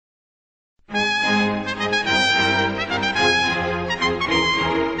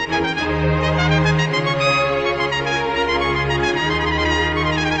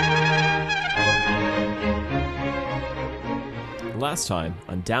last time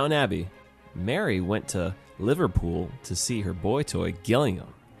on Downton Abbey, Mary went to Liverpool to see her boy toy,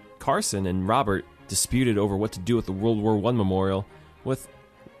 Gillingham. Carson and Robert disputed over what to do with the World War I memorial, with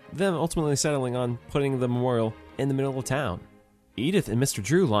them ultimately settling on putting the memorial in the middle of town. Edith and Mr.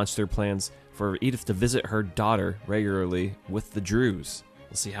 Drew launched their plans for Edith to visit her daughter regularly with the Drews.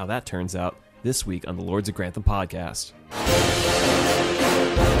 We'll see how that turns out this week on the Lords of Grantham podcast.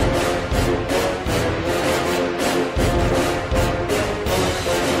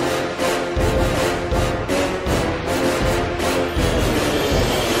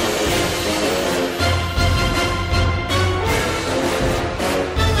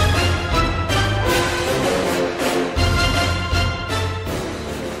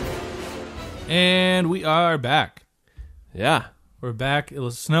 And we are back. Yeah. We're back. It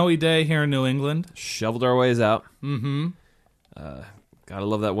was a snowy day here in New England. Shoveled our ways out. Mm-hmm. Gotta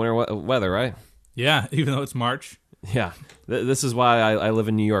love that winter weather, right? Yeah, even though it's March. Yeah. This is why I live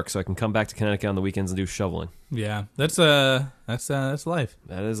in New York, so I can come back to Connecticut on the weekends and do shoveling. Yeah, that's life.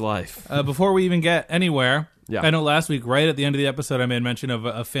 That is life. Before we even get anywhere, Yeah. I know last week, right at the end of the episode, I made mention of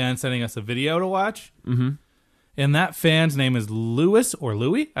a fan sending us a video to watch. Mm-hmm. And that fan's name is Louis or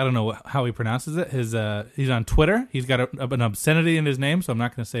Louis. I don't know how he pronounces it. He's on Twitter. He's got an obscenity in his name, so I'm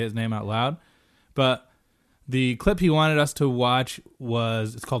not going to say his name out loud. But the clip he wanted us to watch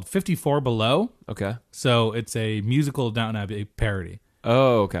it's called 54 Below. Okay. So it's a musical Downton Abbey parody.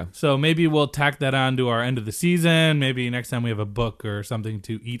 Oh, okay. So maybe we'll tack that on to our end of the season. Maybe next time we have a book or something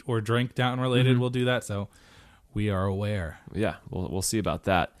to eat or drink Downton related, we'll do that. So we are aware. Yeah, we'll see about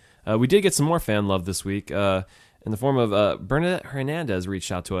that. We did get some more fan love this week in the form of Bernadette Hernandez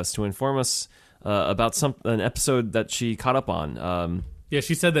reached out to us to inform us about an episode that she caught up on. Yeah,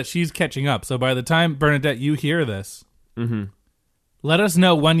 she said that she's catching up. So by the time, Bernadette, you hear this, let us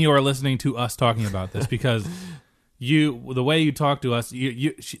know when you are listening to us talking about this, because the way you talk to us,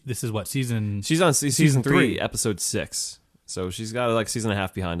 this is what, season... She's on season 3, episode 6. So she's got like season and a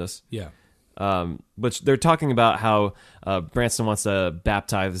half behind us. Yeah. But they're talking about how Branston wants to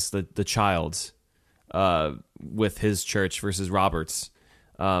baptize the child with his church versus Robert's.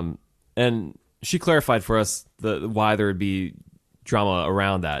 And she clarified for us why there would be drama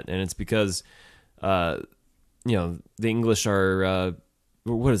around that. And it's because, the English are,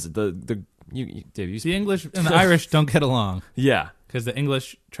 what is it? Dave, the English and the Irish don't get along. Yeah. Because the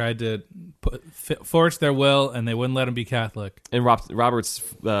English tried to force their will, and they wouldn't let them be Catholic. And Robert's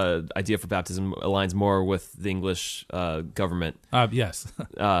idea for baptism aligns more with the English government. Yes,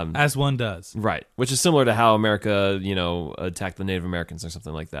 as one does. Right, which is similar to how America, attacked the Native Americans or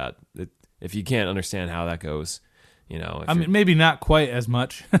something like that. If you can't understand how that goes, I mean, maybe not quite as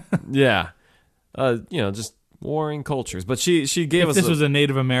much. Yeah, just warring cultures. But she gave us. This was a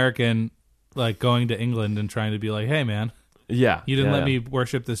Native American, like going to England and trying to be like, hey, man. Yeah. You didn't let me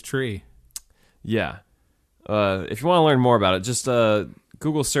worship this tree. Yeah. If you want to learn more about it, just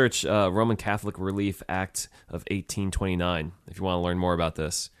Google search Roman Catholic Relief Act of 1829 if you want to learn more about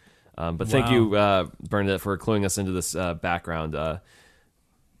this. But thank you, Bernadette, for cluing us into this background.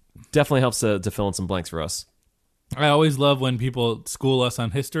 Definitely helps to fill in some blanks for us. I always love when people school us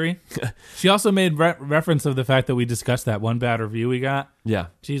on history. She also made reference of the fact that we discussed that one bad review we got. Yeah.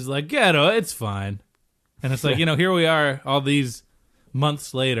 She's like, ghetto, it's fine. And it's like, here we are all these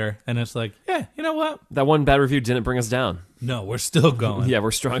months later, and it's like, yeah, you know what? That one bad review didn't bring us down. No, we're still going. Yeah, we're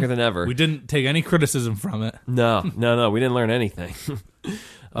stronger than ever. We didn't take any criticism from it. No, we didn't learn anything.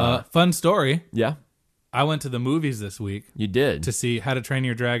 Fun story. Yeah? I went to the movies this week. You did? To see How to Train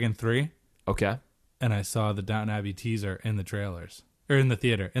Your Dragon 3. Okay. And I saw the Downton Abbey teaser in the trailers. Or in the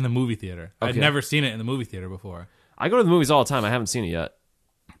theater, in the movie theater. Okay. I'd never seen it in the movie theater before. I go to the movies all the time. I haven't seen it yet.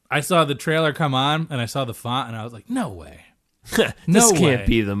 I saw the trailer come on, and I saw the font, and I was like, no way. This can't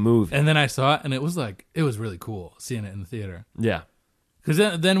be the movie. And then I saw it, and it was really cool seeing it in the theater. Yeah.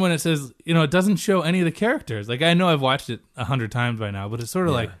 Because then when it says, it doesn't show any of the characters. Like, I know I've watched it 100 times by now, but it's sort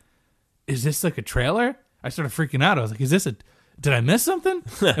of like, is this like a trailer? I started freaking out. I was like, did I miss something?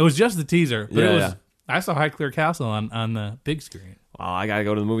 It was just the teaser. But I saw Highclere Castle on the big screen. Well, I got to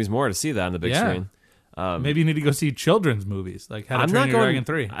go to the movies more to see that on the big screen. Maybe you need to go see children's movies, like How to Train Your Dragon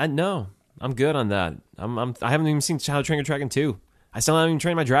 3. No, I'm good on that. I haven't even seen How to Train Your Dragon 2. I still haven't even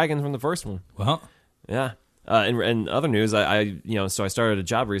trained my dragon from the first one. Well, yeah. In other news, so I started a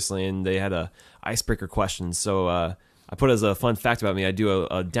job recently, and they had a icebreaker questions. So I put as a fun fact about me, I do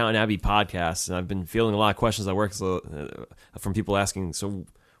a Downton Abbey podcast, and I've been fielding a lot of questions at work from people asking, so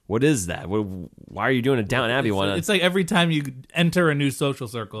what is that? Why are you doing a Downton Abbey one? It's like every time you enter a new social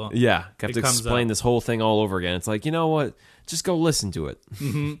circle. Yeah, you have to explain this whole thing all over again. It's like, you know what? Just go listen to it.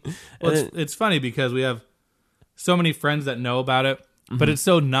 Mm-hmm. Well, it's funny because we have so many friends that know about it, but it's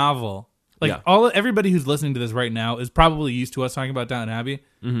so novel. Like everybody who's listening to this right now is probably used to us talking about Downton Abbey,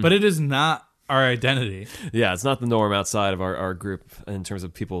 but it is not our identity. Yeah, it's not the norm outside of our group in terms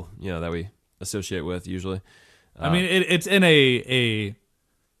of people, that we associate with usually. I mean, it's in a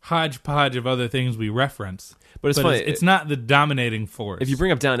hodgepodge of other things we reference. But it's funny. It's not the dominating force. If you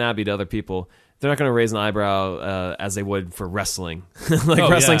bring up Downton Abbey to other people, they're not going to raise an eyebrow as they would for wrestling.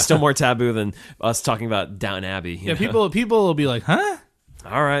 Wrestling's still more taboo than us talking about Downton Abbey. You know? People will be like, huh?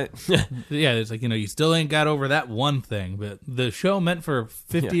 All right. Yeah, it's like, you still ain't got over that one thing, but the show meant for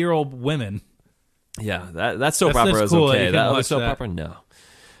 50-year-old women. Yeah, that soap opera is cool. okay. That other soap opera, no.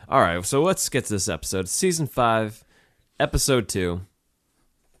 All right, so let's get to this episode. Season 5, Episode 2.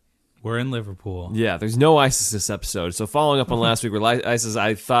 We're in Liverpool. Yeah, there's no Isis this episode. So following up on last week where Isis,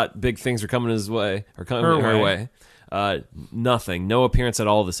 I thought big things were coming his way, or coming her way. Nothing. No appearance at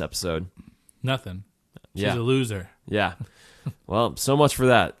all this episode. Nothing. She's a loser. Yeah. Well, so much for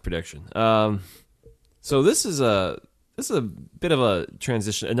that prediction. So this is a bit of a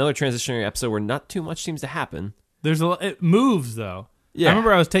transition, another transitionary episode where not too much seems to happen. It moves though. Yeah. I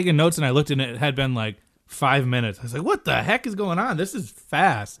remember I was taking notes and I looked and it had been like 5 minutes. I was like, "What the heck is going on? This is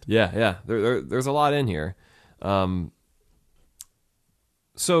fast." Yeah. There's a lot in here. So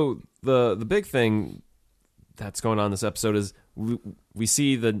the big thing that's going on this episode is we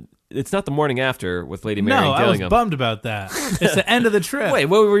see it's not the morning after with Lady Mary and Gillingham. I was bummed about that. It's the end of the trip. Wait,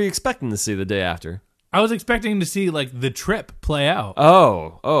 what were you expecting to see the day after? I was expecting to see like the trip play out.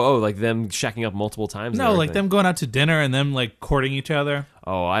 Oh, like them shacking up multiple times. No, like them going out to dinner and them like courting each other.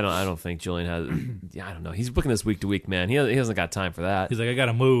 Oh, I don't think Julian has. Yeah, I don't know. He's booking this week to week, man. He hasn't got time for that. He's like, I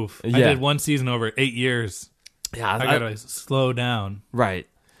gotta move. Yeah. I did one season over 8 years. Yeah, I gotta slow down. Right.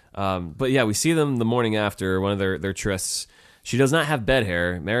 But yeah, we see them the morning after one of their trysts. She does not have bed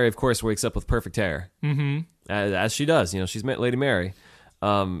hair. Mary, of course, wakes up with perfect hair. Mm-hmm. As she does. She's Lady Mary.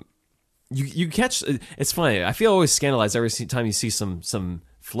 You catch. It's funny. I feel always scandalized every time you see some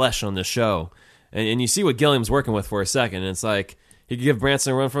flesh on this show, and you see what Gilliam's working with for a second, and it's like he could give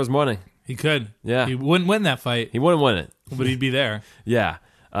Branson a run for his money. He could. Yeah. He wouldn't win that fight. He wouldn't win it, but he'd be there. Yeah.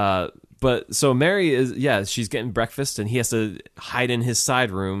 But so Mary she's getting breakfast, and he has to hide in his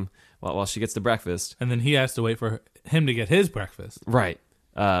side room while she gets the breakfast, and then he has to wait for him to get his breakfast. Right.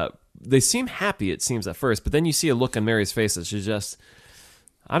 They seem happy, it seems, at first, but then you see a look on Mary's face that she's just,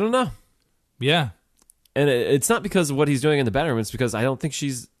 I don't know. Yeah. And it's not because of what he's doing in the bedroom. It's because I don't think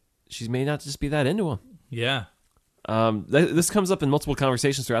she may not just be that into him. Yeah. This comes up in multiple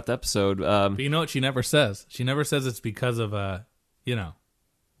conversations throughout the episode. But you know what she never says? She never says it's because of, that.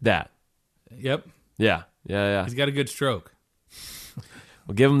 Yep. Yeah. He's got a good stroke.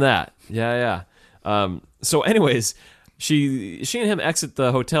 We'll give him that. Yeah. So anyways, she and him exit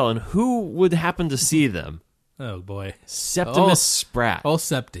the hotel, and who would happen to see them? Oh, boy. Septimus Spratt. Oh,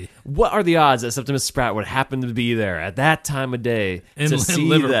 Septi. What are the odds that Septimus Spratt would happen to be there at that time of day to see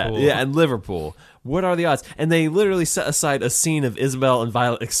Liverpool. that? Yeah, in Liverpool. What are the odds? And they literally set aside a scene of Isabel and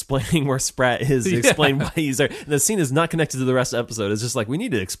Violet explaining where Spratt is to explain why he's there. And the scene is not connected to the rest of the episode. It's just like, we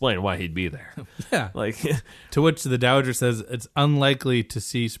need to explain why he'd be there. Yeah. Like, to which the Dowager says it's unlikely to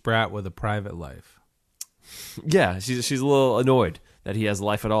see Spratt with a private life. Yeah, she's a little annoyed that he has a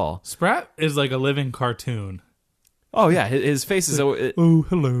life at all. Spratt is like a living cartoon. Oh, yeah, his face is... oh,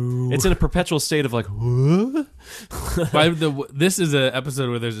 hello. It's in a perpetual state of like, what? This is an episode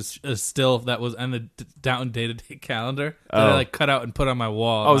where there's a still that was on the Downton day-to-day calendar that I like cut out and put on my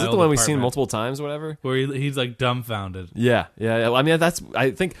wall. Oh, is it the one we've seen multiple times or whatever? Where he's like dumbfounded. Yeah. I mean, I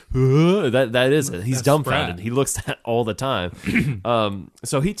think that is it. He's dumbfounded. Spratt. He looks at all the time.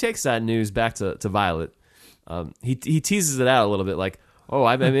 So he takes that news back to Violet. He teases it out a little bit like, oh,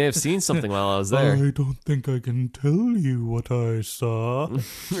 I may have seen something while I was there. I don't think I can tell you what I saw.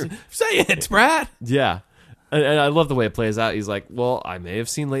 Say it, Spratt. Yeah. And I love the way it plays out. He's like, well, I may have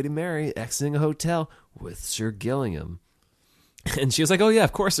seen Lady Mary exiting a hotel with Sir Gillingham. And she was like, oh, yeah,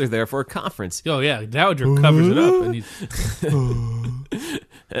 of course they're there for a conference. Oh, yeah. Dowager covers it up.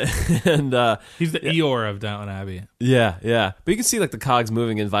 And he's the Eeyore of Downton Abbey. Yeah. But you can see like the cogs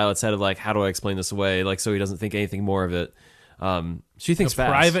moving in Violet's head of like, how do I explain this away? Like, so he doesn't think anything more of it. She thinks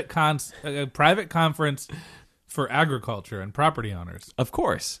fast. A private conference for agriculture and property owners. Of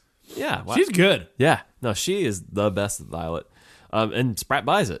course. Yeah. She's good. Yeah. No, she is the best at Violet. And Spratt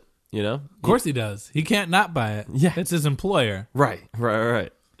buys it, Of course he does. He can't not buy it. Yeah. It's his employer. Right.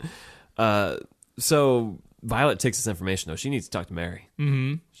 So Violet takes this information, though. She needs to talk to Mary.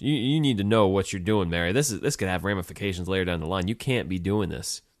 Mm-hmm. You need to know what you're doing, Mary. This could have ramifications later down the line. You can't be doing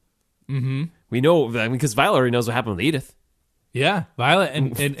this. Mm-hmm. We know, because Violet already knows what happened with Edith. Yeah, Violet,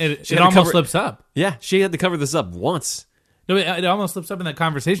 and it had to almost cover- slips up. Yeah, she had to cover this up once. No, it almost slips up in that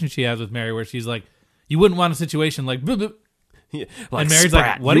conversation she has with Mary, where she's like, "You wouldn't want a situation like." Blah, blah. Yeah, And Mary's Sprat.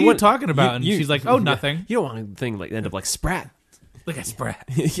 like, "What are you wouldn't- talking about?" And she's like, "Oh, yeah, nothing." You don't want a thing like end up like Sprat. Look at Sprat.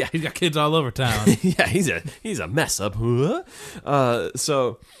 Yeah. He's got kids all over town. Yeah, he's a mess up.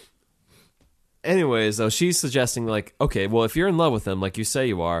 So, anyways, though, she's suggesting like, okay, well, if you're in love with him, like you say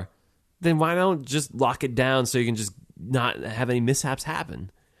you are, then why don't just lock it down so you can just not have any mishaps happen?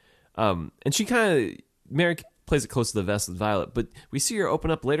 And she kind of Mary plays it close to the vest with Violet, but we see her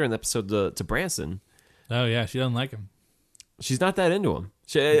open up later in the episode to Branson. Oh yeah, she doesn't like him. She's not that into him.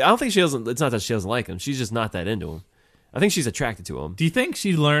 I don't think she doesn't. It's not that she doesn't like him. She's just not that into him. I think she's attracted to him. Do you think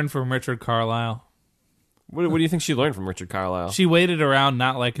she learned from Richard Carlisle? What do you think she learned from Richard Carlisle? She waited around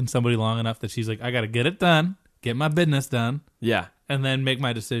not liking somebody long enough that she's like, I got to get it done, get my business done, Yeah, and then make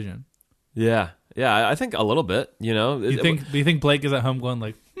my decision. yeah. I think a little bit. You know, Do you think Blake is at home going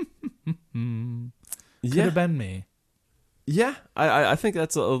like, could Yeah, have been me? yeah. I think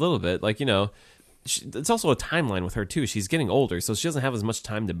that's a little bit like, you know. It's also a timeline with her too. She's getting older, so she doesn't have as much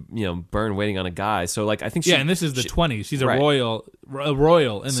time to burn waiting on a guy. So like I think Yeah, and this is the 20s. She's a right. royal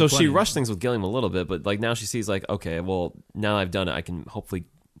in the so 20s. she rushed things with Gilliam a little bit, but like now she sees like, okay, well now I've done it, I can hopefully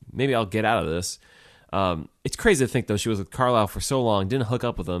maybe I'll get out of this. It's crazy to think though she was with Carlisle for so long, didn't hook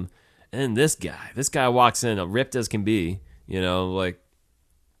up with him, and this guy walks in ripped as can be. You know, like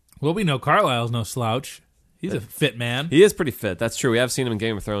Well, we know Carlisle's no slouch. He's a fit man. he is pretty fit. That's true. We have seen him in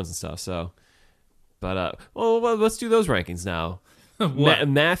Game of Thrones and stuff. So, but well, let's do those rankings now. What?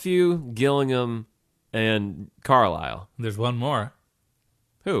 Matthew, Gillingham, and Carlisle. There's one more.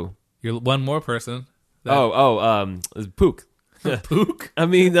 Who? You're one more person. Pook. Pook? I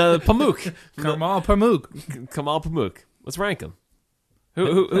mean, Pamuk. Kamal Pamuk. Kamal Pamuk. Let's rank him.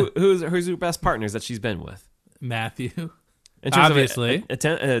 Who's your best partners that she's been with? Matthew. In terms Obviously. of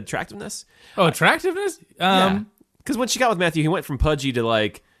attractiveness? Oh, attractiveness? Because when she got with Matthew, he went from pudgy to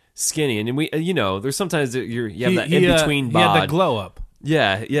like skinny, and we, there's sometimes you have that in between bod. He had the glow up.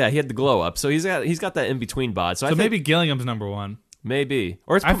 Yeah, he had the glow up. So he's got that in between bod. So I think maybe Gillingham's number one. maybe,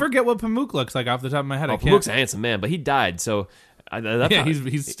 or it's I forget what Pamuk looks like off the top of my head. I can't. Pamuk's a handsome man, but he died. So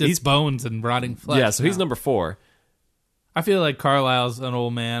he's just bones and rotting flesh. yeah. So he's now. number 4. I feel like Carlisle's an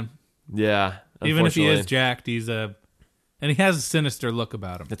old man. Yeah, Even if he is unfortunately. jacked, and he has a sinister look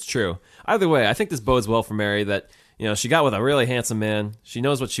about him. That's true. Either way, I think this bodes well for Mary that, she got with a really handsome man. She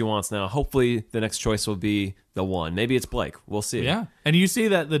knows what she wants now. Hopefully the next choice will be the one. Maybe it's Blake. We'll see. Yeah. And you see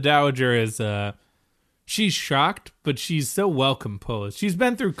that the Dowager is, she's shocked, but she's so well composed. She's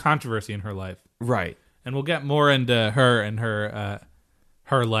been through controversy in her life. Right. And we'll get more into her and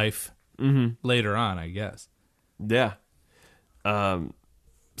her life later on, I guess. Yeah.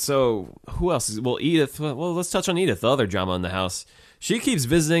 So who else is? Well, Edith. Well, let's touch on Edith, the other drama in the house. She keeps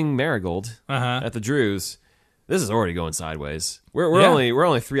visiting Marigold at the Drews. This is already going sideways. We're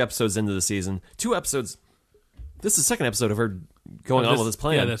only 3 episodes into the season. 2 episodes. This is the second episode of her going on with this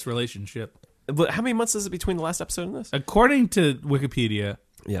plan. Yeah, this relationship. But how many months is it between the last episode and this? According to Wikipedia,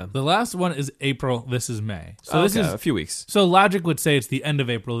 Yeah. the last one is April. This is May. So this is a few weeks. So logic would say it's the end of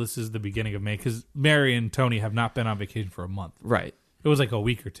April. This is the beginning of May because Mary and Tony have not been on vacation for a month. Right. It was like a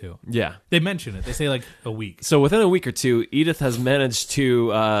week or two. Yeah. They mention it. They say like a week. So within a week or two, Edith has managed to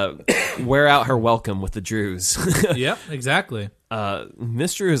wear out her welcome with the Drews. Yep, exactly.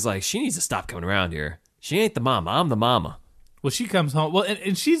 Miss Drew is like, she needs to stop coming around here. She ain't the mama. I'm the mama. Well, she comes home. Well,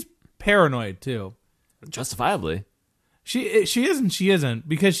 and she's paranoid too. Justifiably. She is and she isn't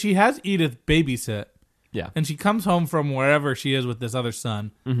because she has Edith babysit. Yeah. And she comes home from wherever she is with this other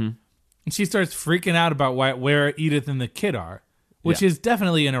son. Mm-hmm. And she starts freaking out about where Edith and the kid are, which is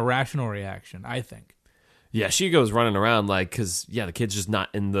definitely an irrational reaction, I think. Yeah, she goes running around like, because, the kid's just not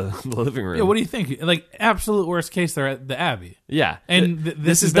in the living room. Yeah, what do you think? Like, absolute worst case, they're at the Abbey. Yeah. And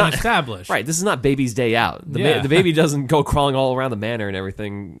this has been established. Right, this is not baby's day out. The baby doesn't go crawling all around the manor and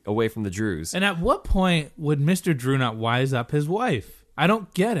everything away from the Drews. And at what point would Mr. Drew not wise up his wife? I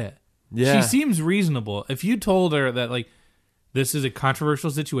don't get it. Yeah. She seems reasonable. If you told her that, like, this is a controversial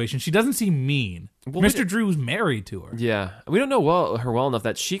situation, she doesn't seem mean. Well, Mr. Drew's married to her. Yeah. We don't know her well enough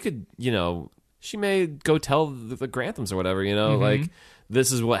that she could, she may go tell the Granthams or whatever, like,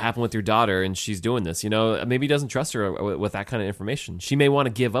 this is what happened with your daughter and she's doing this, maybe he doesn't trust her with that kind of information. She may want to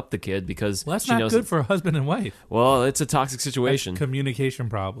give up the kid because Well, that's she not knows good for a husband and wife. Well, it's a toxic situation. Communication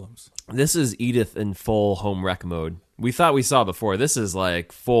problems. This is Edith in full home wreck mode. We thought we saw before. This is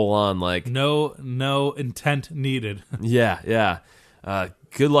like full on, like no intent needed. yeah.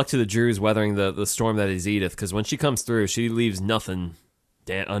 Good luck to the Drews weathering the storm that is Edith, because when she comes through, she leaves nothing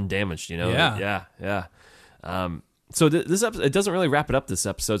undamaged. Yeah. Yeah. So this episode, it doesn't really wrap it up this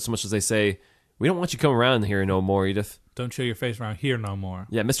episode so much as they say, we don't want you coming around here no more, Edith. Don't show your face around here no more.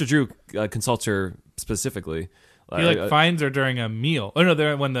 Yeah, Mr. Drew consults her specifically. He finds her during a meal. Oh no,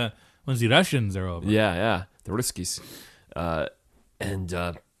 they're when the Russians are over. Yeah, the Ruskies.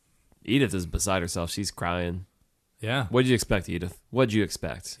 And Edith is beside herself. She's crying. Yeah. What did you expect, Edith? What did you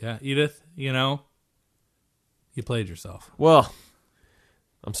expect? Yeah, Edith, you played yourself. Well,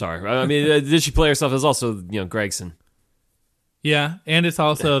 I'm sorry. I mean, did she play herself? It was also, Gregson. Yeah, and it's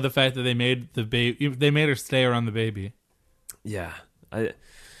also the fact that they made the baby. They made her stay around the baby. Yeah,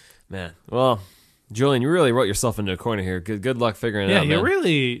 man. Well, Julian, you really wrote yourself into a corner here. Good luck figuring it out. Yeah, you're man.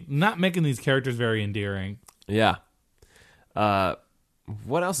 really not making these characters very endearing. Yeah.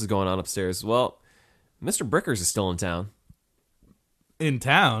 What else is going on upstairs? Well, Mr. Brickers is still in town. In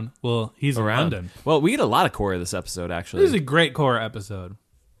town? Well, he's Around. in London. Well, we get a lot of Cora this episode, actually. This is a great Cora episode.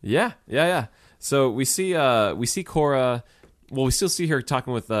 Yeah. So we see Cora. Well, we still see her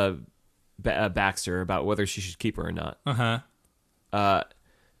talking with Baxter about whether she should keep her or not.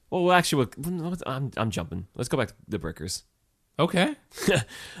 Well, actually, I'm jumping. Let's go back to the Brickers. Okay.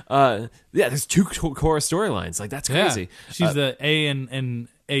 There's 2 Cora storylines. Like, that's crazy. Yeah. She's the A and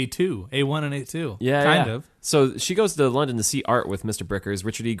A2, A1 and A2. Yeah, kind of. So she goes to London to see art with Mr. Brickers,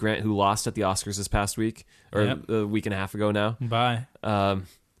 Richard E. Grant, who lost at the Oscars this past week, or a week and a half ago now. Bye.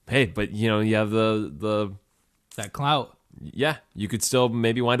 Hey, but you have the that clout. Yeah, you could still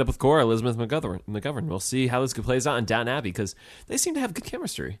maybe wind up with Cora, Elizabeth McGovern. We'll see how this plays out in Downton Abbey because they seem to have good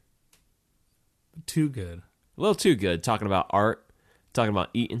chemistry. Too good. A little too good. Talking about art, talking about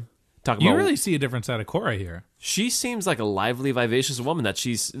eating, talking You about. really see a different side of Cora here. She seems like a lively, vivacious woman that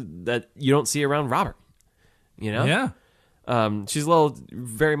you don't see around Robert. Yeah. She's a little,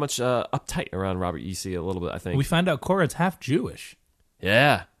 very much uptight around Robert. You see a little bit, I think. We find out Cora's half Jewish.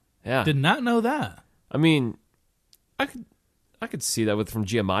 Yeah. Did not know that. I mean, I could see that from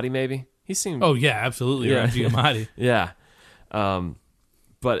Giamatti maybe. He seemed. Oh yeah, absolutely. Around Giamatti. Yeah.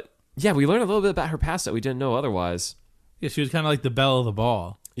 But yeah, we learned a little bit about her past that we didn't know otherwise. Yeah, she was kind of like the belle of the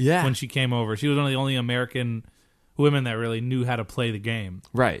ball. Yeah. When she came over, she was one of the only American women that really knew how to play the game.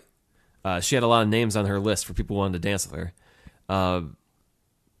 Right. She had a lot of names on her list for people who wanted to dance with her.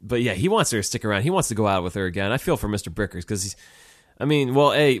 But yeah, he wants her to stick around. He wants to go out with her again. I feel for Mr. Brickers because he's. I mean,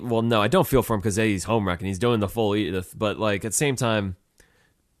 no, I don't feel for him because he's home wrecking. He's doing the full Edith, but like at the same time,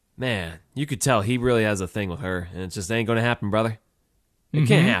 man, you could tell he really has a thing with her, and it just ain't going to happen, brother. It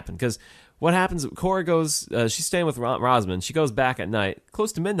can't happen because what happens? Cora goes. She's staying with Rosamund. She goes back at night,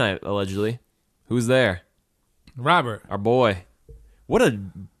 close to midnight, allegedly. Who's there? Robert, our boy. What a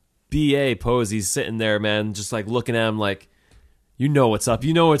BA pose. He's sitting there, man, just like looking at him like, you know what's up.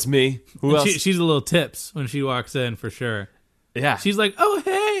 You know it's me. Who else? She's a little tips when she walks in for sure. Yeah. She's like, oh,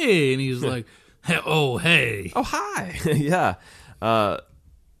 hey. And he's like, oh, hey. Oh, hi. Yeah.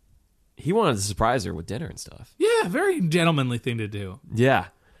 He wanted to surprise her with dinner and stuff. Yeah, very gentlemanly thing to do. Yeah.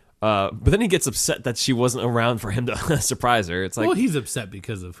 But then he gets upset that she wasn't around for him to surprise her. It's like, well, he's upset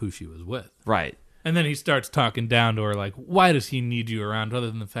because of who she was with. Right. And then he starts talking down to her like, why does he need you around other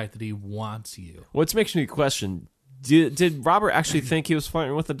than the fact that he wants you? Which makes me question, did Robert actually think he was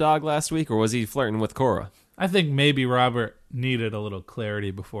flirting with the dog last week, or was he flirting with Cora? I think maybe Robert needed a little clarity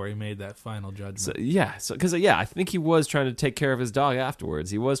before he made that final judgment. Because I think he was trying to take care of his dog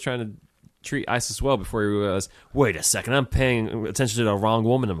afterwards. He was trying to treat Isis well before he realized, wait a second, I'm paying attention to the wrong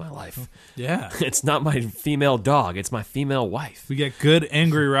woman in my life. Yeah. It's not my female dog, it's my female wife. We get good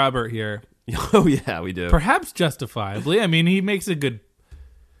angry Robert here. Oh, yeah, we do. Perhaps justifiably. I mean, he makes a good...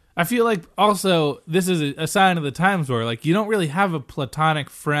 I feel like also this is a sign of the times where like you don't really have a platonic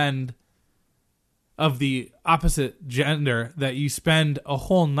friend of the opposite gender that you spend a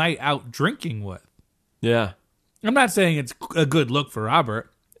whole night out drinking with. Yeah. I'm not saying it's a good look for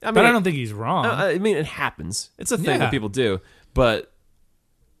Robert, but I don't think he's wrong. I mean, it happens. It's a thing that people do. But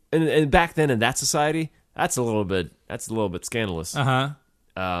and back then in that society, that's a little bit scandalous.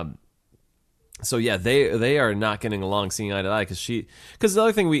 Uh-huh. So yeah, they are not getting along, seeing eye to eye, because the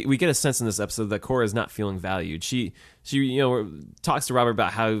other thing we get a sense in this episode that Cora is not feeling valued. She talks to Robert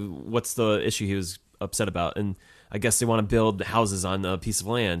about what's the issue he was upset about, and I guess they want to build houses on a piece of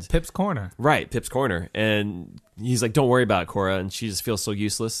land. Pip's Corner. Right, Pip's Corner, and he's like, "Don't worry about it, Cora," and she just feels so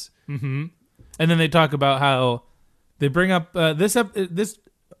useless. Mm-hmm. And then they talk about how they bring up this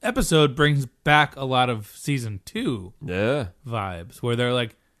episode brings back a lot of season 2 vibes, where they're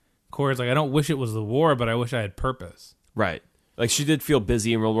like. Cora's like, I don't wish it was the war, but I wish I had purpose. Right. Like, she did feel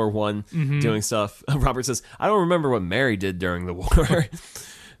busy in World War I doing stuff. Robert says, I don't remember what Mary did during the war.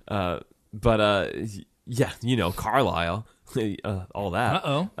 Carlisle. All that.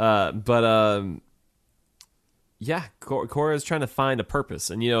 Uh-oh. Yeah, Cora is trying to find a purpose.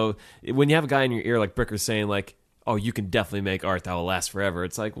 And, when you have a guy in your ear like Bricker saying, like, oh, you can definitely make art that will last forever,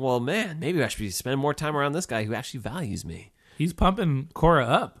 it's like, well, man, maybe I should be spending more time around this guy who actually values me. He's pumping Cora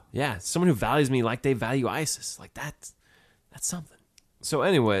up. Yeah, someone who values me like they value Isis. Like, that's something. So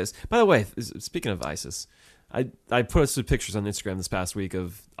anyways, by the way, speaking of Isis, I put some pictures on Instagram this past week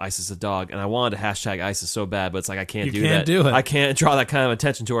of Isis the dog, and I wanted to hashtag Isis so bad, but it's like I can't do that. You can't do it. I can't draw that kind of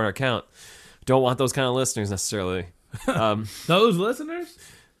attention to our account. Don't want those kind of listeners necessarily. Those listeners?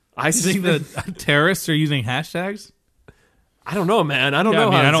 Isis, You think the terrorists are using hashtags? I don't know, man. I don't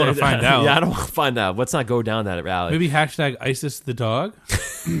know. I don't want to find out. Yeah, I don't want to find out. Let's not go down that alley. Maybe hashtag Isis the dog?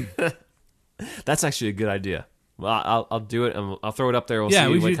 That's actually a good idea. Well, I'll do it, and I'll throw it up there. We'll see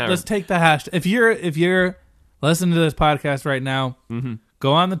we what should, kind let's take the hashtag. If you're listening to this podcast right now,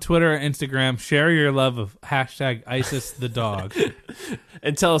 go on the Twitter or Instagram, share your love of hashtag Isis the dog.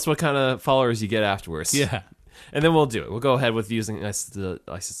 and tell us what kind of followers you get afterwards. Yeah. And then we'll do it. We'll go ahead with using Isis the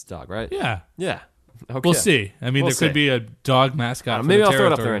dog, right? Yeah. Yeah. Okay. We'll see. I mean, We'll there could see. be a dog mascot. For maybe the I'll throw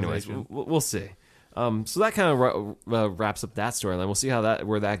it up terrorist there anyways. organization. We'll see. So that kind of wraps up that storyline. We'll see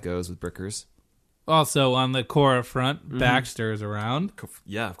where that goes with Brickers. Also, on the Cora front, Baxter is around.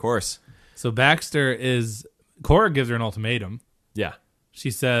 Yeah, of course. So Cora gives her an ultimatum. Yeah.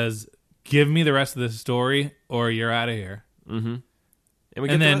 She says, "Give me the rest of this story, or you're out of here." Mm-hmm.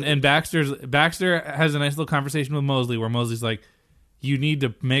 And Baxter has a nice little conversation with Mosley, where Mosley's like, "You need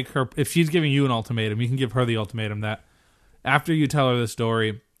to make her. If she's giving you an ultimatum, you can give her the ultimatum that after you tell her the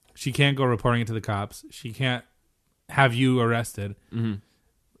story, she can't go reporting it to the cops. She can't have you arrested. Mm-hmm.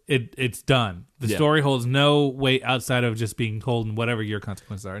 It's done. The story holds no weight outside of just being told and whatever your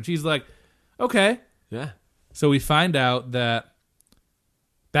consequences are." And she's like, "Okay." Yeah. So we find out that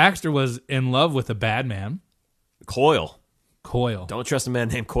Baxter was in love with a bad man. Coyle. Don't trust a man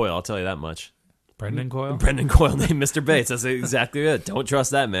named Coyle, I'll tell you that much. Brendan Coyle? Brendan Coyle named Mr. Bates. That's exactly it. Don't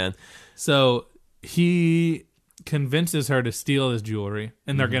trust that man. So he convinces her to steal his jewelry,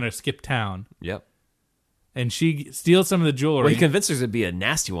 and they're going to skip town. Yep. And she steals some of the jewelry. Well, he convinced her to be a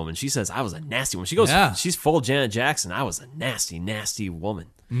nasty woman. She says, I was a nasty woman. She goes, She's full Janet Jackson. I was a nasty, nasty woman.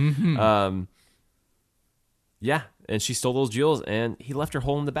 Mm-hmm. Yeah, and she stole those jewels, and he left her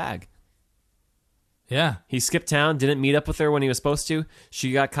whole in the bag. Yeah. He skipped town, didn't meet up with her when he was supposed to.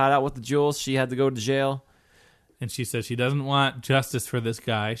 She got caught out with the jewels. She had to go to jail. And she says she doesn't want justice for this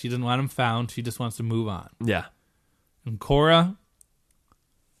guy. She doesn't want him found. She just wants to move on. Yeah. And Cora,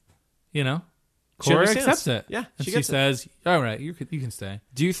 Cora accepts it. Yeah, and she says, "All right, you can stay."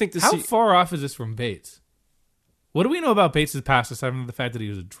 Do you think this? How far off is this from Bates? What do we know about Bates' past aside from the fact that he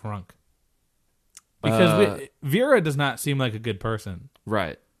was a drunk? Because Vera does not seem like a good person,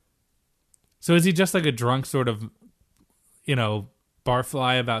 right? So is he just like a drunk sort of,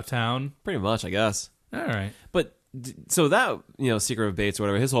 barfly about town? Pretty much, I guess. All right, but so that Secret of Bates or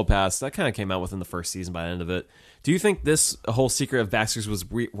whatever, his whole past that kind of came out within the first season. By the end of it, do you think this whole Secret of Baxter's was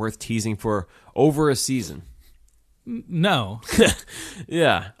worth teasing for over a season? No.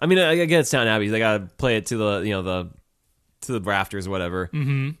 Yeah, I mean, again, it's Downton Abbey. They gotta play it to the to the rafters or whatever.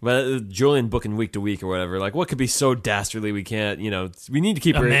 Mm-hmm. But Julian booking week to week or whatever, like what could be so dastardly we can't, we need to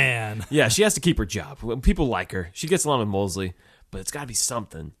keep her. Man. Yeah, she has to keep her job. People like her. She gets along with Mosley, but it's got to be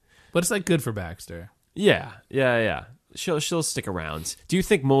something. But it's like good for Baxter. Yeah. She'll stick around. Do you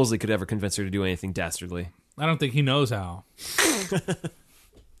think Mosley could ever convince her to do anything dastardly? I don't think he knows how.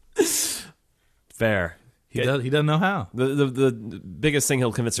 Fair. He doesn't know how. The biggest thing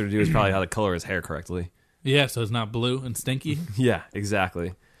he'll convince her to do is probably how to color his hair correctly. Yeah, so it's not blue and stinky. Yeah,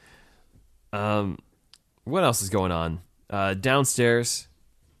 exactly. What else is going on? Downstairs,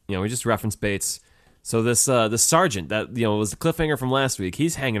 we just referenced Bates. So this sergeant that was the cliffhanger from last week,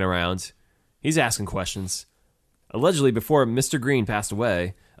 he's hanging around. He's asking questions. Allegedly, before Mr. Green passed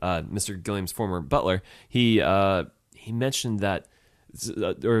away, Mr. Gilliam's former butler, he mentioned that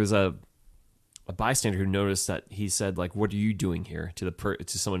there was a bystander who noticed that he said, like, "What are you doing here?" to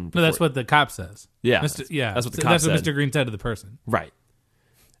someone. No, that's what the cop says. Yeah, that's what the cop said. That's what Mr. Green said to the person. Right.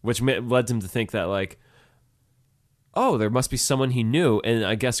 Which led him to think that, like, oh, there must be someone he knew, and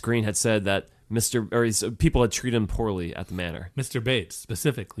I guess Green had said that people had treated him poorly at the manor. Mr. Bates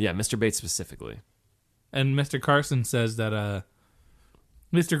specifically. Yeah, Mr. Bates specifically. And Mr. Carson says that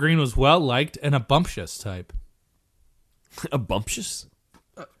Mr. Green was well liked and a bumptious type. A bumptious?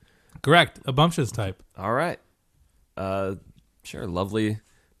 Correct, a bumptious type. All right. Sure, lovely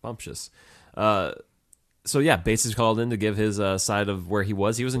bumptious. So yeah, Bates is called in to give his side of where he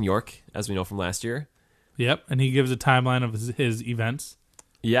was. He was in York, as we know from last year. Yep, and he gives a timeline of his events.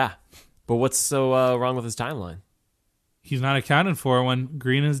 Yeah, but what's so wrong with his timeline? He's not accounted for when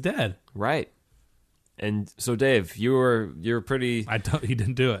Green is dead. Right. And so, Dave, you're pretty. He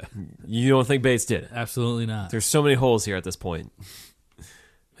didn't do it. You don't think Bates did it? Absolutely not. There's so many holes here at this point.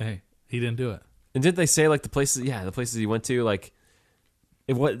 Hey, he didn't do it. And didn't they say like the places he went to, like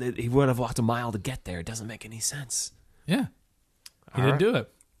he would have walked a mile to get there? It doesn't make any sense. Yeah, he All didn't right. do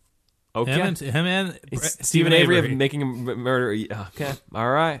it. Okay. Him and It's Stephen Avery Avery. of making a murder. Okay. All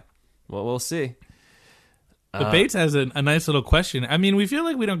right. Well, we'll see. But Bates has a nice little question. I mean, we feel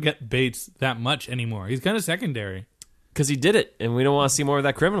like we don't get Bates that much anymore. He's kind of secondary. Because he did it, and we don't want to see more of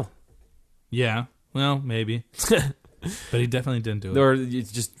that criminal. Yeah, well, maybe. But he definitely didn't do it. Or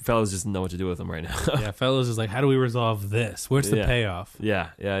fellas just know what to do with him right now. Yeah, fellas is like, how do we resolve this? Where's the Yeah. payoff?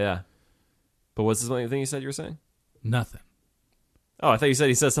 Yeah. But what's this one thing you said you were saying? Nothing. Oh, I thought you said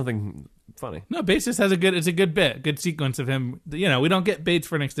he said something funny. No, Bates just has it's a good bit, good sequence of him. You know, we don't get Bates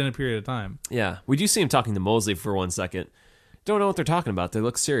for an extended period of time. Yeah. We do see him talking to Mosley for 1 second. Don't know what they're talking about. They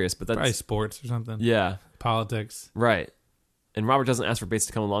look serious, but that's... Probably sports or something. Yeah. Politics. Right. And Robert doesn't ask for Bates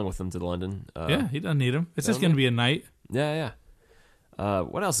to come along with them to London. Yeah, he doesn't need him. It's just going to be a night. Yeah.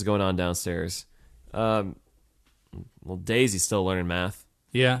 What else is going on downstairs? Well, Daisy's still learning math.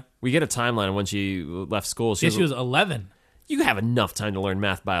 Yeah. We get a timeline of when she left school. She was 11. You have enough time to learn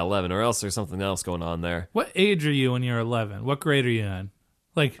math by 11, or else there's something else going on there. What age are you when you're 11? What grade are you in?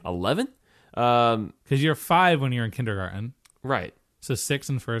 Like 11? because you're 5 when you're in kindergarten. Right. So 6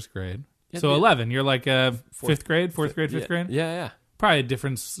 in first grade. Yeah, So yeah. 11. You're like fifth grade, fourth grade, fifth grade. Yeah. Probably a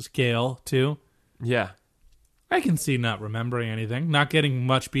different scale too. Yeah. I can see not remembering anything, not getting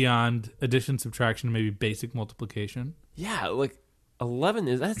much beyond addition, subtraction, and maybe basic multiplication. Yeah, like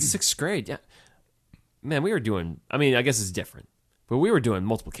 11 that's 6th grade. Yeah. Man, we were doing, I mean, I guess it's different. But we were doing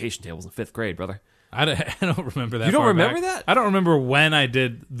multiplication tables in 5th grade, brother. I don't remember that. You don't far remember back. that? I don't remember when I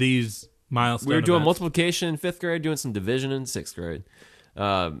did these milestones. We were doing multiplication in 5th grade, doing some division in 6th grade.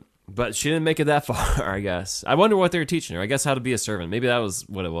 But she didn't make it that far, I guess. I wonder what they were teaching her. I guess how to be a servant. Maybe that was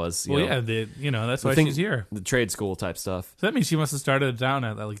what it was. Well, know? yeah, that's why thing- she's here. The trade school type stuff. So that means she must have started down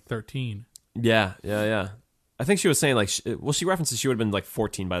at like 13. Yeah. I think she was saying, like, she references she would have been like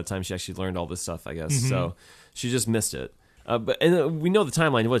 14 by the time she actually learned all this stuff, I guess. Mm-hmm. So she just missed it. We know the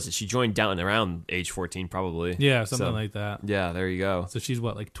timeline was that she joined down around age 14, probably. Yeah, something So, like that. Yeah, there you go. So she's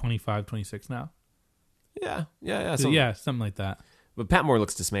what, like 25, 26 now? Yeah. Yeah, something like that. But Patmore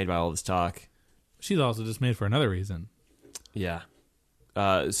looks dismayed by all this talk. She's also just made for another reason. Yeah.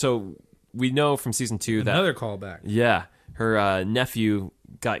 So we know from season 2 that Another callback. yeah, her nephew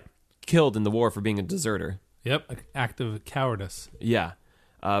got killed in the war for being a deserter. Yep, an act of cowardice. Yeah.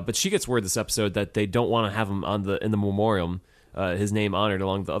 But she gets word this episode that they don't want to have him in the memoriam, his name honored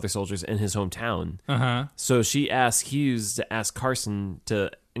along with the other soldiers in his hometown. Uh-huh. So she asks Hughes to ask Carson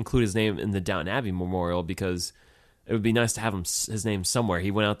to include his name in the Downton Abbey memorial because it would be nice to have his name somewhere.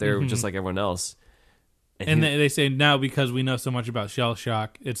 He went out there just like everyone else. And they say now because we know so much about shell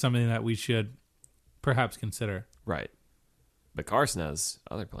shock, it's something that we should perhaps consider. Right. But Carson has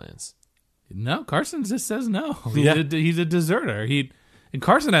other plans. No, Carson just says no. Yeah. He's a deserter. And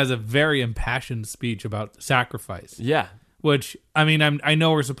Carson has a very impassioned speech about sacrifice, Yeah. which, I mean, I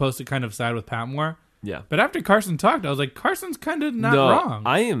know we're supposed to kind of side with Patmore, Yeah. but after Carson talked, I was like, Carson's kind of not no, wrong.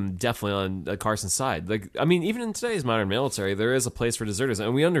 I am definitely on Carson's side. Like, I mean, even in today's modern military, there is a place for deserters,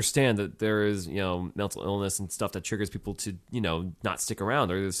 and we understand that there is, mental illness and stuff that triggers people to, not stick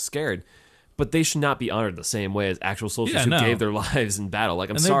around or they're scared. But they should not be honored the same way as actual soldiers who gave their lives in battle. Like,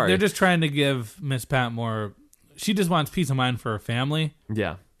 I'm sorry. They're just trying to give Miss Patmore, she just wants peace of mind for her family.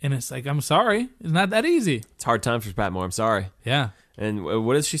 Yeah. And it's like, I'm sorry. It's not that easy. It's hard times for Patmore. I'm sorry. Yeah. And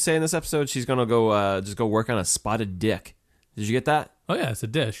what does she say in this episode? She's going to go just go work on a spotted dick. Did you get that? Oh, yeah, it's a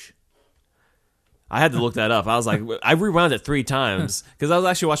dish. I had to look that up. I was like, I rewound it 3 times because I was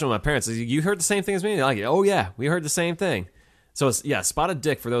actually watching with my parents. I was like, you heard the same thing as me? They're like, oh, yeah, we heard the same thing. So, spotted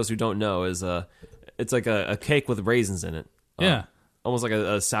dick, for those who don't know, is it's like a cake with raisins in it. Yeah. Almost like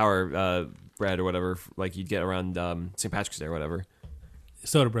a sour bread or whatever, like you'd get around St. Patrick's Day or whatever.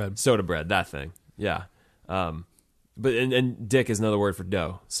 Soda bread. Soda bread, that thing. Yeah. But and dick is another word for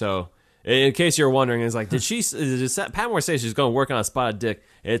dough. So in case you're wondering, it's like, did Patmore say she's going to work on a spotted dick?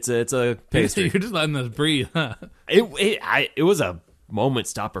 It's a pastry. You're just letting us breathe, huh? It was a moment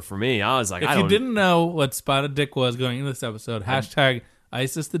stopper for me. I was like, If you didn't know what spotted dick was going into this episode, hashtag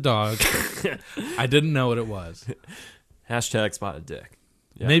ISIS the dog. I didn't know what it was. Hashtag spotted dick.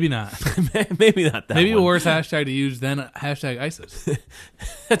 Yeah. Maybe not. Maybe not that. Maybe one. a worse hashtag to use than hashtag ISIS.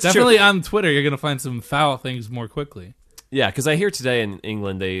 That's Definitely true. on Twitter, you're going to find some foul things more quickly. Yeah, because I hear today in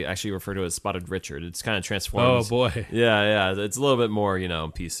England they actually refer to it as Spotted Richard. It's kind of transformed. Oh, boy. Yeah, it's a little bit more,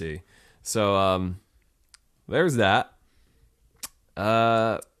 PC. So, there's that.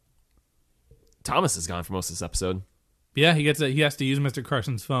 Thomas is gone for most of this episode. Yeah, he has to use Mr.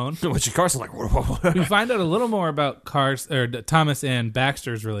 Carson's phone. Which Carson's like, whoa. We find out a little more about Thomas and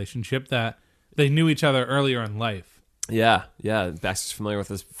Baxter's relationship, that they knew each other earlier in life. Yeah. Baxter's familiar with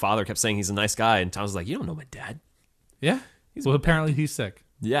his father, kept saying he's a nice guy, and Thomas was like, you don't know my dad. Yeah. Well, apparently he's sick.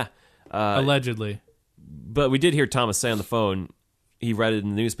 Yeah. Allegedly. But we did hear Thomas say on the phone, he read it in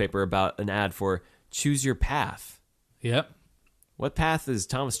the newspaper about an ad for Choose Your Path. Yep. What path is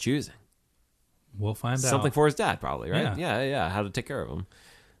Thomas choosing? We'll find out. Something for his dad, probably, right? Yeah. Yeah. How to take care of him.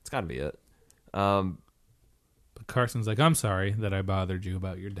 It's got to be it. But Carson's like, I'm sorry that I bothered you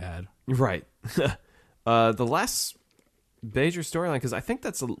about your dad. Right. The last major storyline, because I think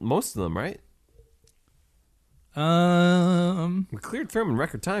that's most of them, right? We cleared through them in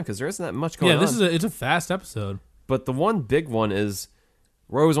record time because there isn't that much going on. Yeah, it's a fast episode. But the one big one is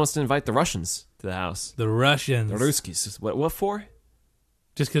Rose wants to invite the Russians to the house. The Russians. The Ruskies. What for?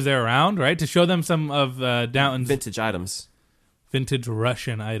 Just because they're around, right? To show them some of Downton's Vintage items. Vintage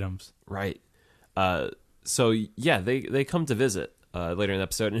Russian items. Right. So, yeah, they come to visit later in the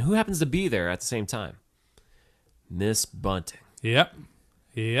episode. And who happens to be there at the same time? Miss Bunting. Yep.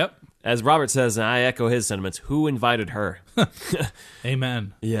 As Robert says, and I echo his sentiments, who invited her?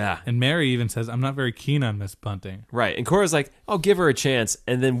 Amen. Yeah. And Mary even says, I'm not very keen on Miss Bunting. Right. And Cora's like, I'll give her a chance.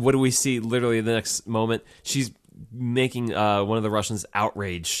 And then what do we see literally the next moment? She's making one of the Russians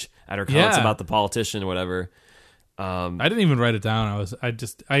outraged at her comments about the politician or whatever. I didn't even write it down. I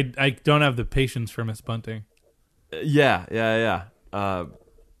don't have the patience for Miss Bunting. Yeah.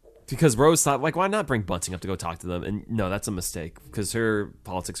 Because Rose thought, like, why not bring Bunting up to go talk to them? And no, that's a mistake because her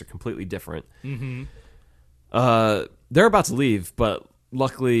politics are completely different. Mm-hmm. They're about to leave, but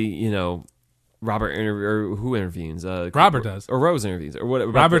luckily, Robert who intervenes? Robert does, or Rose intervenes, or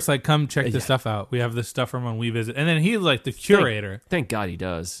what? Robert's like, come check this stuff out. We have this stuff from when we visit, and then he's like the curator. Thank God he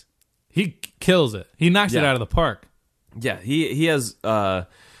does. He kills it. He knocks it out of the park. Yeah, he has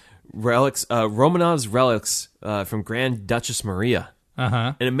relics, Romanov's relics from Grand Duchess Maria.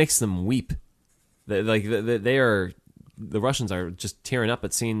 Uh-huh. And it makes them weep. The Russians are just tearing up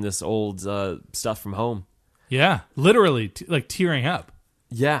at seeing this old stuff from home. Yeah, literally, tearing up.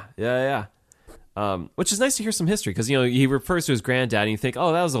 Yeah. Which is nice to hear some history because he refers to his granddad and you think,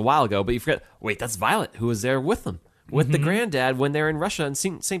 oh, that was a while ago, but you forget, wait, that's Violet who was there with them, with the granddad when they were in Russia and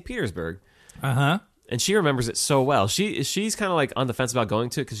St. Petersburg. Uh-huh. And she remembers it so well. She's kind of like on the fence about going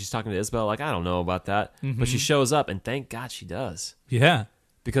to it because she's talking to Isabel. Like, I don't know about that. Mm-hmm. But she shows up, and thank God she does. Yeah.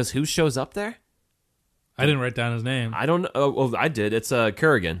 Because who shows up there? I didn't write down his name. I don't know. Oh, well, I did. It's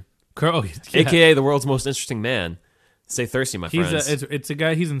Kurgan. Yeah. A.K.A. the world's most interesting man. Stay thirsty, my friends. It's a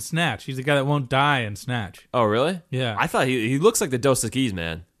guy, he's in Snatch. He's a guy that won't die in Snatch. Oh, really? Yeah. I thought he looks like the Dos Equis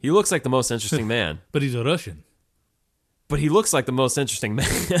man. He looks like the most interesting man. But he's a Russian. But he looks like the most interesting man.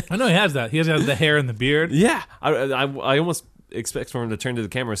 I know he has that. He has the hair and the beard. Yeah. I almost expect for him to turn to the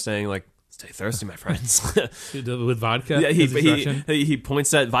camera saying, like, stay thirsty, my friends. With vodka? Yeah, he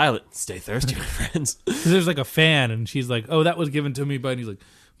points at Violet. Stay thirsty, my friends. There's like a fan, and she's like, oh, that was given to me by... And he's like,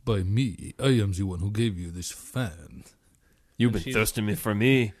 by me. I am the one who gave you this fan. You've been thirsting for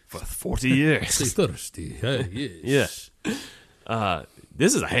me for 40 years. Stay thirsty. Yes. Yeah.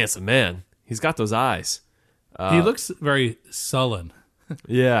 This is a handsome man. He's got those eyes. He looks very sullen.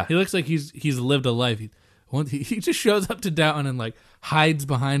 Yeah. He looks like he's lived a life. He just shows up to Downton and like hides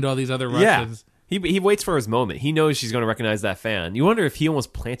behind all these other Russians. Yeah. He waits for his moment. He knows she's going to recognize that fan. You wonder if he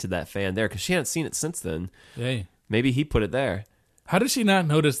almost planted that fan there because she hadn't seen it since then. Hey. Maybe he put it there. How did she not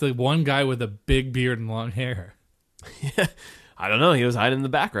notice the one guy with a big beard and long hair? Yeah. I don't know. He was hiding in the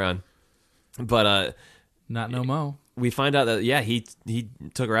background. But not no mo. We find out that he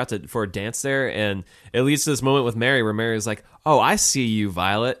took her out for a dance there, and it leads to this moment with Mary where Mary's like, "Oh, I see you,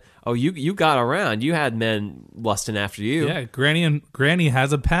 Violet. Oh, you got around. You had men lusting after you." Yeah, Granny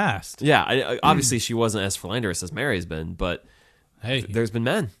has a past. Yeah, obviously she wasn't as philanderous as Mary's been, but hey, there's been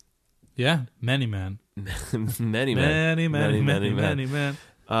men. Yeah, many men. many men.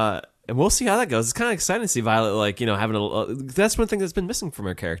 And we'll see how that goes. It's kind of exciting to see Violet, having that's one thing that's been missing from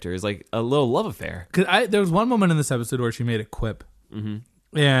her character is like a little love affair. Because there was one moment in this episode where she made a quip,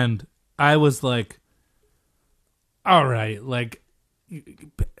 and I was like, "All right,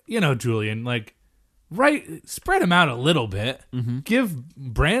 Julian, spread him out a little bit. Give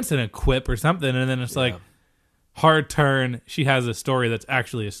Branson a quip or something." And then it's like, hard turn. She has a story that's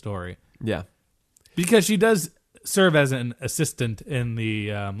actually a story. Yeah, because she does serve as an assistant in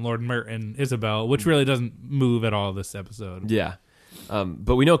the Lord Merton Isabel, which really doesn't move at all this episode. Yeah.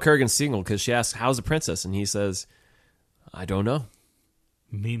 But we know Kurgan's single because she asks, how's the princess? And he says, I don't know.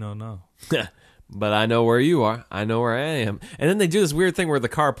 Me no know. But I know where you are. I know where I am. And then they do this weird thing where the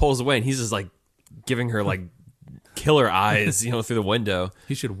car pulls away and he's just like giving her like killer eyes, through the window.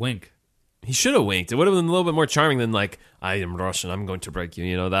 He should wink. He should have winked. It would have been a little bit more charming than like, I am Russian, I'm going to break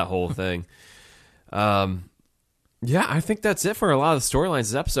you, that whole thing. Yeah, I think that's it for a lot of the storylines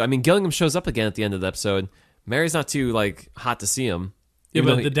this episode. I mean, Gillingham shows up again at the end of the episode. Mary's not too like hot to see him. Yeah,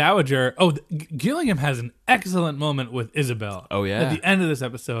 but the Dowager... Oh, Gillingham has an excellent moment with Isabel. Oh, yeah? At the end of this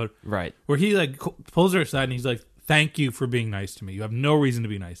episode. Right. Where he like pulls her aside and he's like, thank you for being nice to me. You have no reason to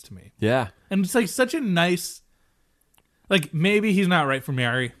be nice to me. Yeah. And it's like such a nice... Like, maybe he's not right for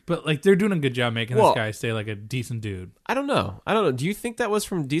Mary, but like they're doing a good job making this guy stay like a decent dude. I don't know. Do you think that was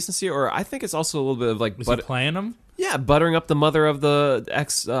from decency, or I think it's also a little bit of like... Was he playing him? Yeah, buttering up the mother of the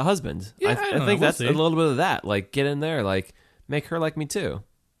ex-husband. Yeah, I think that's a little bit of that. Like, get in there, like, make her like me too.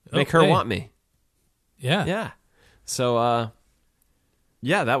 Make her want me. Yeah. Yeah. So,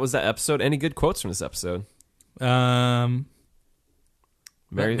 yeah, that was that episode. Any good quotes from this episode? Mary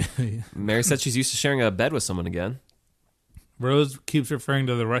said she's used to sharing a bed with someone again. Rose keeps referring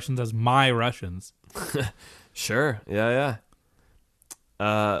to the Russians as my Russians. Sure. Yeah.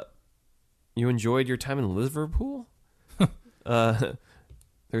 You enjoyed your time in Liverpool? There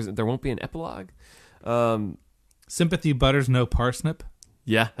won't be an epilogue. Sympathy butters no parsnip.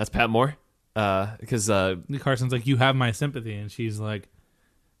 Yeah, that's Pat Moore. Because Carson's like, you have my sympathy, and she's like,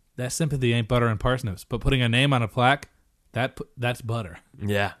 that sympathy ain't butter and parsnips, but putting a name on a plaque, that's butter.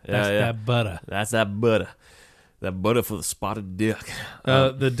 Yeah, that's that butter. That's that butter. That butter for the spotted dick.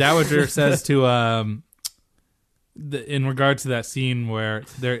 The Dowager says to in regard to that scene where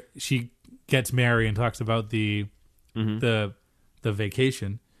she gets Mary and talks about the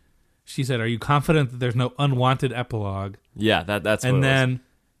vacation. She said, "Are you confident that there's no unwanted epilogue?" Yeah, that's. And then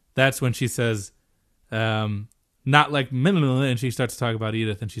that's when she says, "Not like," and she starts to talk about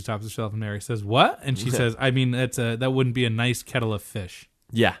Edith, and she stops herself, and Mary says, "What?" And she says, "I mean, that wouldn't be a nice kettle of fish."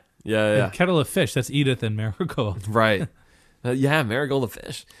 Yeah. And kettle of fish. That's Edith and Marigold. Right. Yeah, Marigold and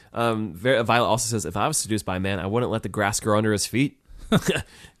fish. Violet also says, if I was seduced by a man, I wouldn't let the grass grow under his feet.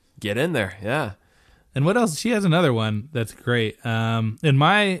 Get in there. Yeah. And what else? She has another one that's great. In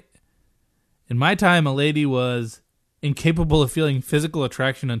my time, a lady was incapable of feeling physical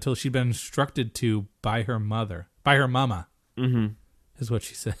attraction until she'd been instructed to by her mama. Mm-hmm. Is what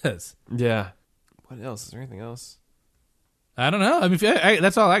she says. Yeah. What else? Is there anything else? I don't know. I mean,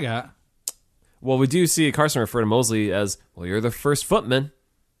 that's all I got. Well, we do see Carson refer to Mosley as, well, you're the first footman.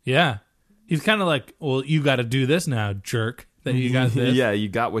 Yeah. He's kind of like, well, you got to do this now, jerk. That you got this. Yeah, you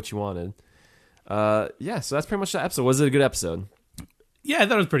got what you wanted. Yeah, so that's pretty much the episode. Was it a good episode? Yeah, I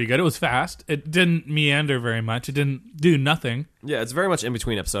thought it was pretty good. It was fast. It didn't meander very much. It didn't do nothing. Yeah, it's very much in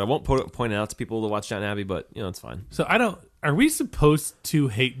between episode. I won't point it out to people to watch Downton Abbey, but, it's fine. So are we supposed to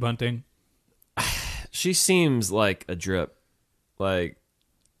hate Bunting? She seems like a drip. Like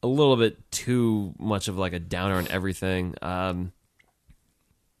a little bit too much of like a downer on everything. I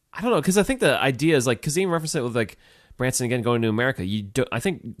don't know, because I think the idea is like, because he even referenced it with like Branson again going to America. I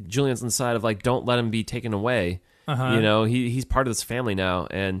think Julian's on the side of like, don't let him be taken away. Uh-huh. He's part of this family now,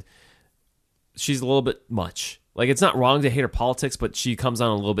 and she's a little bit much. Like, it's not wrong to hate her politics, but she comes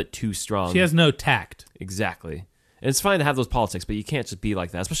on a little bit too strong. She has no tact. Exactly. And it's fine to have those politics, but you can't just be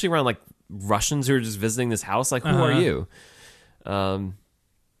like that, especially around like Russians who are just visiting this house. Like, who are you?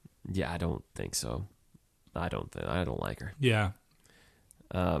 Yeah, I don't think so. I don't like her. Yeah.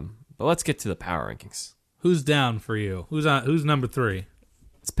 But let's get to the power rankings. Who's down for you? Who's number 3?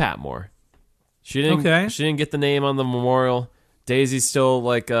 It's Pat Moore. She didn't get the name on the memorial. Daisy's still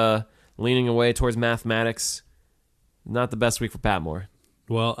like leaning away towards mathematics. Not the best week for Pat Moore.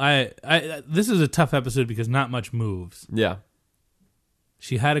 Well, I this is a tough episode because not much moves. Yeah.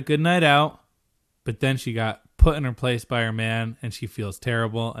 She had a good night out, but then she got put in her place by her man, and she feels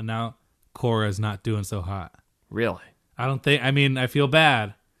terrible, and now Cora's not doing so hot. Really? I feel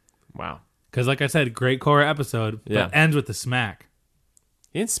bad. Wow. Because like I said, great Cora episode, but ends with the smack.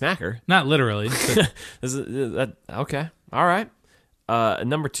 He didn't smack her. Not literally. Okay. All right.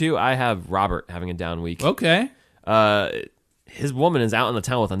 Number 2, I have Robert having a down week. Okay. His woman is out in the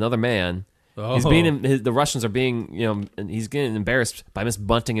town with another man. Oh. The Russians are being, he's getting embarrassed by Miss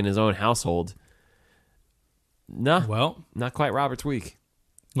Bunting in his own household. No. Well, not quite Robert's week.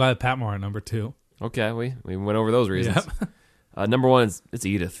 Well, I have Pat Moore at number 2. Okay, we went over those reasons. Yep. Number 1 it's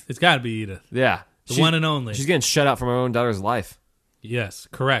Edith. It's got to be Edith. Yeah. The one and only. She's getting shut out from her own daughter's life. Yes,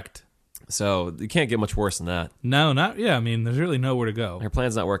 correct. So you can't get much worse than that. No, I mean, there's really nowhere to go. Her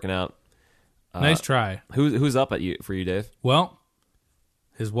plan's not working out. Nice try. Who's up for you, Dave? Well,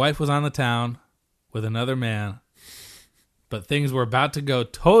 his wife was on the town with another man, but things were about to go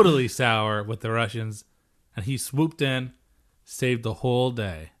totally sour with the Russians, and he swooped in, saved the whole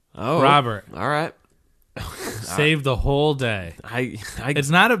day. Oh, Robert. All right. Saved the whole day. It's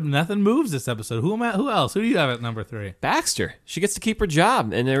nothing moves this episode. Who else? Who do you have at number 3? Baxter. She gets to keep her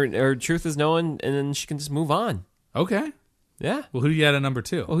job, and her truth is known, and then she can just move on. Okay. Yeah. Well, who do you have at number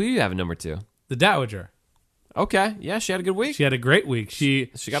 2? Well, who do you have at number 2? The Dowager. Okay. Yeah, she had a good week. She had a great week. She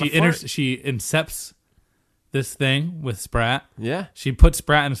incepts this thing with Spratt. Yeah. She puts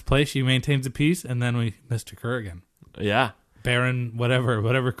Spratt in his place. She maintains the peace, and then Mr. Kurgan. Yeah. Baron,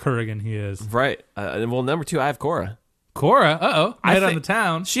 whatever Kurgan he is. Right. Well, number 2, I have Cora. Cora, night on the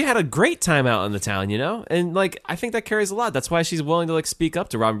town. She had a great time out in the town, and I think that carries a lot. That's why she's willing to speak up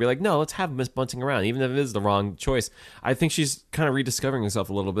to Rob and be like, no, let's have Miss Bunting around, even if it is the wrong choice. I think she's kind of rediscovering herself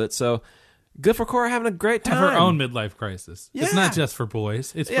a little bit. So good for Cora having a great time. Have her own midlife crisis. Yeah. It's not just for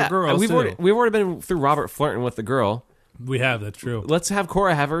boys; it's for girls we've too. We've already been through Robert flirting with the girl. We have. That's true. Let's have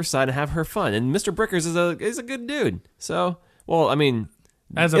Cora have her side and have her fun. And Mr. Brickers is a good dude. So. Well, I mean,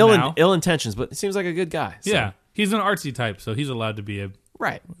 as of now, ill intentions, but it seems like a good guy. So. Yeah, he's an artsy type, so he's allowed to be a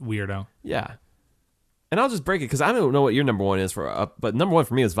weirdo. Yeah, and I'll just break it because I don't know what your number 1 is but number 1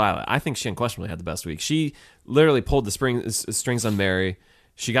 for me is Violet. I think she unquestionably had the best week. She literally pulled the strings on Mary.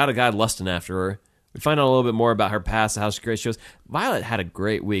 She got a guy lusting after her. We find out a little bit more about her past, how great she was. Violet had a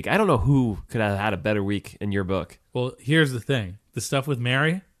great week. I don't know who could have had a better week in your book. Well, here's the thing: the stuff with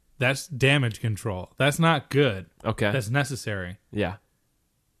Mary. That's damage control. That's not good. Okay. That's necessary. Yeah.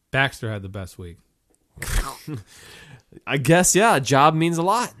 Baxter had the best week. I guess, yeah. A job means a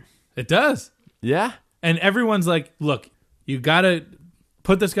lot. It does. Yeah. And everyone's like, look, you got to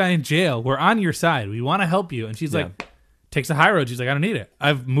put this guy in jail. We're on your side. We want to help you. And she's like, takes a high road. She's like, I don't need it.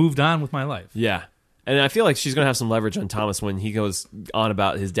 I've moved on with my life. Yeah. And I feel like she's going to have some leverage on Thomas when he goes on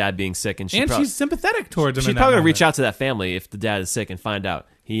about his dad being sick. And she's sympathetic towards him. She's probably going to reach out to that family if the dad is sick and find out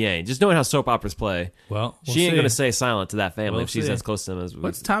he ain't. Just knowing how soap operas play. Well, she ain't going to stay silent to that family if she's as close to them as.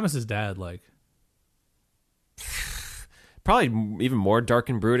 What's Thomas's dad like? Probably even more dark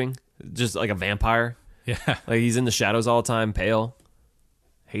and brooding. Just like a vampire. Yeah. Like he's in the shadows all the time, pale.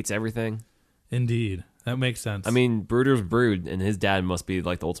 Hates everything. Indeed. That makes sense. I mean, brooders brood, and his dad must be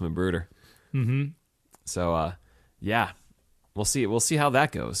like the ultimate brooder. Mm-hmm. So, yeah, we'll see. We'll see how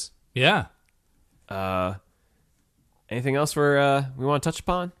that goes. Yeah. Anything else we want to touch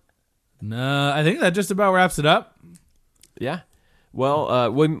upon? No, I think that just about wraps it up. Yeah.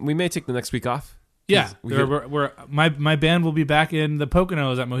 Well, we may take the next week off. Yeah. My band will be back in the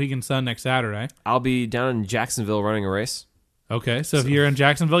Poconos at Mohegan Sun next Saturday. I'll be down in Jacksonville running a race. Okay, so if you're in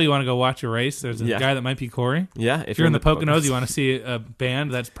Jacksonville, you want to go watch a race, there's a guy that might be Corey. Yeah. If you're in the Poconos, you want to see a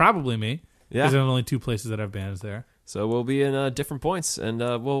band, that's probably me. Yeah. Because there's only 2 places that have bands there. So we'll be in different points, and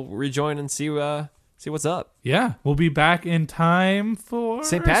we'll rejoin and see what's up. Yeah, we'll be back in time for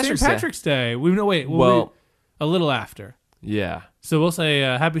St. Patrick's Day. We'll be a little after. Yeah. So we'll say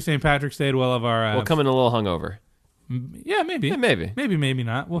Happy St. Patrick's Day to all of our... we'll come in a little hungover. Yeah, maybe. Yeah, maybe. Maybe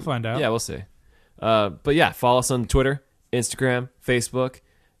not. We'll find out. Yeah, we'll see. But yeah, follow us on Twitter, Instagram, Facebook.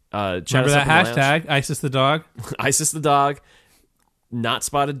 Remember that hashtag, ISIS the dog? ISIS the dog. Not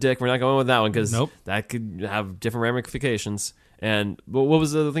Spotted Dick. We're not going with that one because nope. that could have different ramifications. And what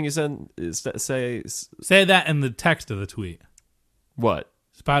was the other thing you said? Say that in the text of the tweet. What?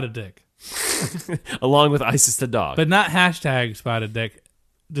 Spotted Dick. Along with ISIS the dog. But not hashtag Spotted Dick.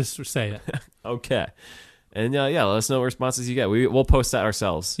 Just say it. Okay. And let us know what responses you get. We'll post that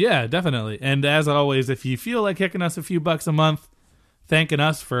ourselves. Yeah, definitely. And as always, if you feel like kicking us a few bucks a month, thanking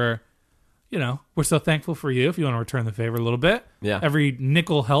us for... we're so thankful for you if you want to return the favor a little bit. Yeah. Every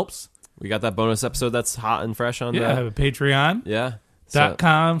nickel helps. We got that bonus episode that's hot and fresh on I have a Patreon. Yeah.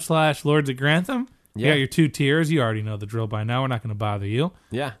 .com/Lords of Grantham. You got your 2 tiers. You already know the drill by now. We're not going to bother you.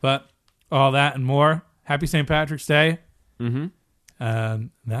 Yeah. But all that and more. Happy St. Patrick's Day. Mm-hmm.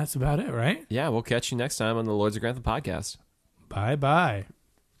 That's about it, right? Yeah, we'll catch you next time on the Lords of Grantham podcast. Bye-bye.